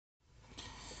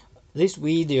This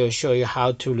video show you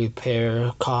how to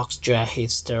repair Cox dry heat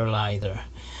sterilizer.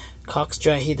 Cox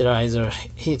dry heat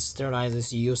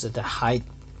sterilizers use the high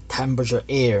temperature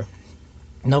air,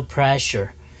 no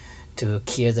pressure, to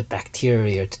kill the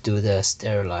bacteria to do the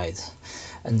sterilize.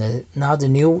 And now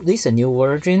this is a new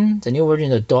version. The new version,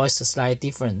 the door is slightly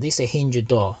different. This is a hinge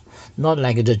door, not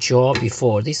like the jaw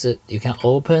before. This is, you can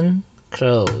open,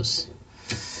 close.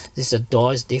 This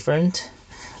door is different.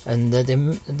 And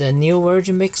the new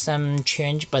version makes some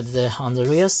change, but on the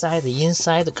rear side, the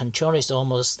inside, the controller is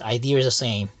almost idea the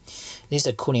same. This is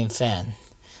a cooling fan,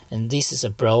 and this is a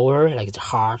blower, like the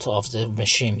heart of the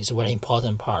machine. It's a very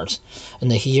important part.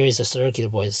 And here is a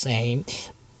circuit board, same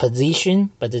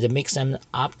position, but they make some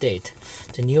update.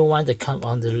 The new one that comes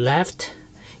on the left,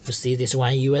 you see this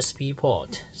one USB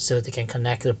port, so they can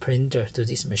connect the printer to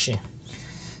this machine.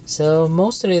 So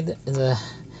mostly the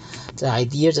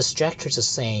idea, the structure is the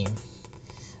same.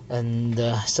 And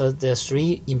so the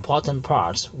three important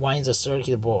parts. One is the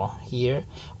circuit board here,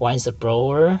 one is the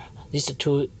blower. These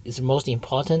two is most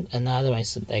important. Another one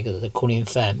is like the cooling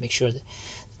fan. Make sure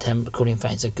the cooling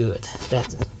fan is good.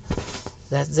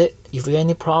 That's it. If you have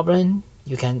any problem,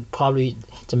 you can probably,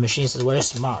 the machine is very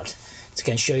smart. It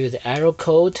can show you the error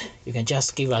code. You can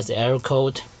just give us the error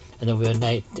code, and we'll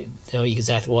know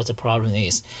exactly what the problem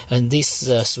is. And this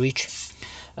switch,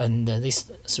 and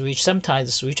this switch, sometimes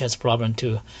the switch has problem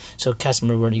too. So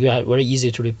customer, you are very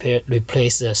easy to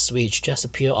replace the switch.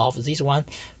 Just peel off this one,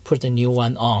 put the new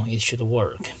one on. It should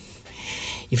work.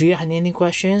 If you have any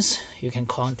questions, you can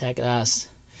contact us.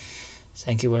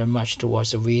 Thank you very much to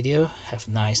watch the video. Have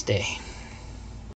a nice day.